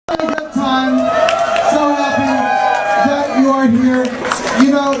a good time. So happy that you are here.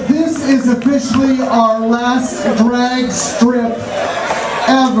 You know, this is officially our last drag strip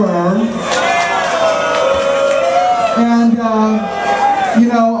ever. And,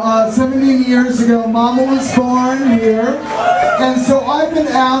 17 years ago, Momma was born here. And so I've been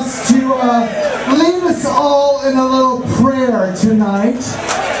asked to lead us all in a little prayer tonight,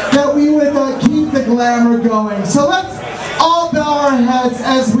 that we would keep the glamour going. So let's all bow our heads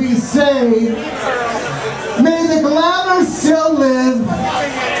as we say, may the glamour still live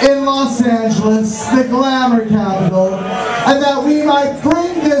in Los Angeles, the glamour capital, and that we might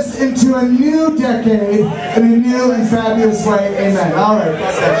bring this into a new decade in a new and fabulous way. Amen. All right, God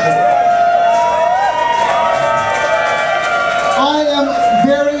bless you. I am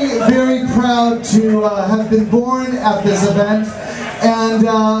very, very proud to have been born at this event. And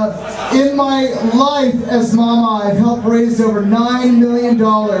in my life as Momma, I've helped raise over $9 million.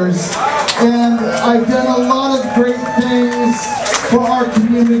 And I've done a lot of great things for our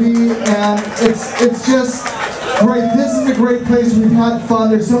community. And it's just great. This is a great place. We've had fun.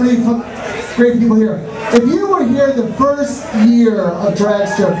 There's so many great people here. If you were here the first year of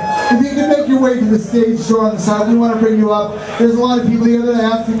Dragstrip, if you could make your way to the stage door on the side, we want to bring you up. There's a lot of people here that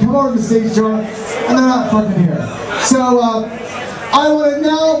ask to come over to the stage door, and they're not fucking here. So I want to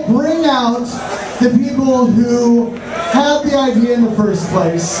now bring out the people who had the idea in the first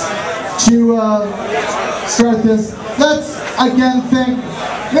place to start this. Let's again thank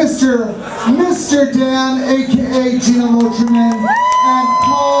Mr. Dan, aka Gina Lotriman, and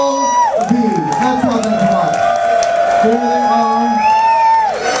Paul B. Let's all them come up. There they are.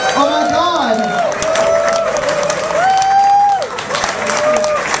 Oh my God!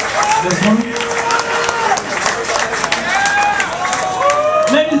 This one?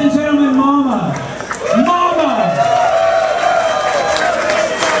 Ladies and gentlemen, Momma! Momma!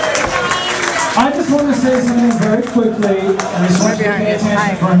 I just want to say something very quickly, and I just want you to pay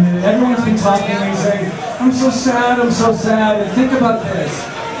attention for a minute. Everyone's been talking to me saying, I'm so sad, and think about this.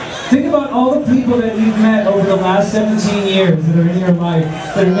 Think about all the people that you've met over the last 17 years that are in your life,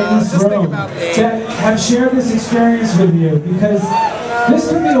 that are in this room, that have shared this experience with you, because this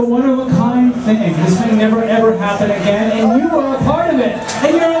could be a one-of-a-kind thing. This may never ever happen again, and you are a part of it.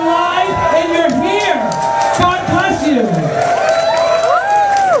 And you're alive, and you're here. God bless you.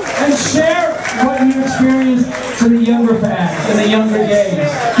 And share what you experienced to the younger fans and the younger gays,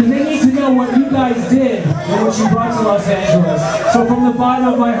 because they need to know what you guys did and what you brought to Los Angeles. So from the bottom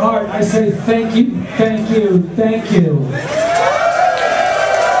of my heart, I say thank you, thank you, thank you.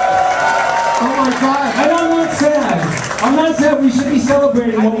 Oh my God! And I'm not sad. I'm not sad. We should be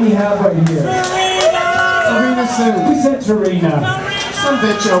celebrating what we have right here. Serena Sue. We said Serena. Some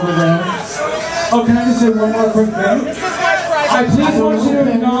bitch over there. Oh, can I just say one more quick thing? I please want you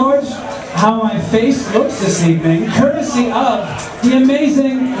to acknowledge how my face looks this evening, courtesy of the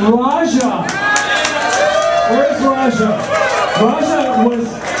amazing Raja. Where's Raja? Raja was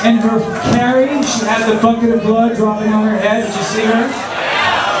in her carry. She had the bucket of blood dropping on her head. Did you see her?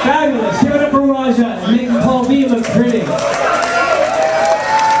 Fabulous. Give it up for Raja and making Paul B look pretty.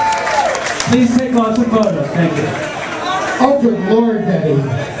 Please take lots of photos. Thank you. Oh, good Lord, Betty.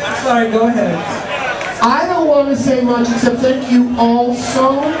 I'm sorry, go ahead. I don't want to say much except thank you all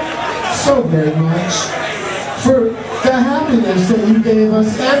so very much for the happiness that you gave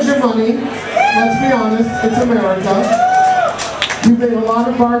us and your money. Let's be honest, it's America. You made a lot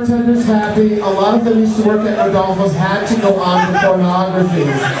of bartenders happy. A lot of them used to work at Rodolfo's, had to go on to pornography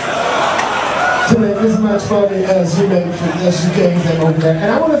to make as much money as you made for this. You gave them over there.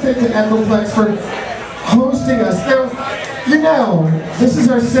 And I want to thank the Echoplex for hosting us. Now, you know, this is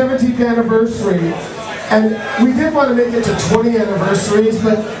our 17th anniversary. And we did want to make it to 20 anniversaries,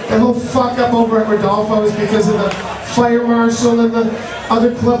 but the whole fuck up over at Rodolfo's because of the fire marshal and the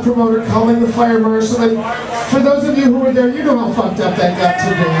other club promoter calling the fire marshal. And for those of you who were there, you know how fucked up that got to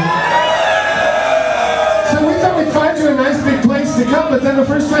be. So we thought we'd find you a nice big place to come, but then the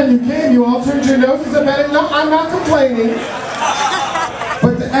first time you came, you all turned your noses up at it. No, I'm not complaining.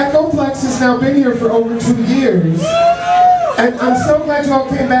 But the Echoplex has now been here for over 2 years. And I'm so glad you all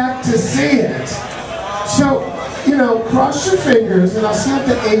came back to see it. So, you know, cross your fingers and I'll see you at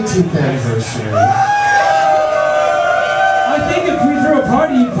the 18th anniversary. I think if we threw a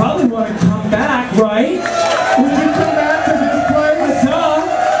party, you'd probably want to come back, right? Would you come back to this place? Duh.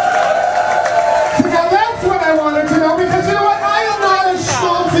 So now that's what I wanted to know, because you know what? I am not a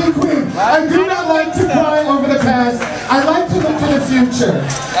schmaltzy queen. I do not like to cry over the past. I like to look to the future.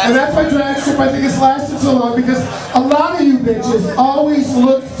 And that's why Dragstrip, I think, has lasted so long, because a lot of you bitches always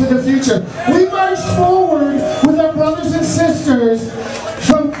look to the future. We marched forward with our brothers and sisters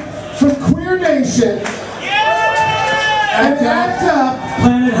from information and act up.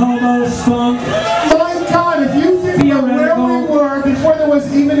 Planet Homo's funk. My God, if you think about where we were before there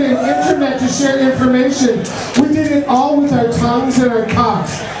was even an internet to share information, we did it all with our tongues and our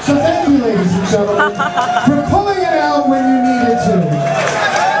cocks. So thank you, ladies and gentlemen, for pulling it out when you needed to.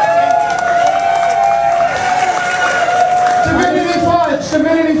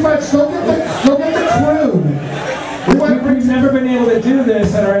 Divinity Fudge, go get the crew. We've never been able to do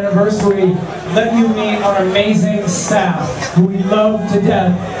this at our anniversary. Let you meet our amazing staff, who we love to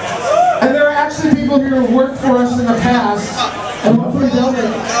death. And there are actually people here who worked for us in the past, and hopefully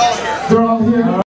they're all here.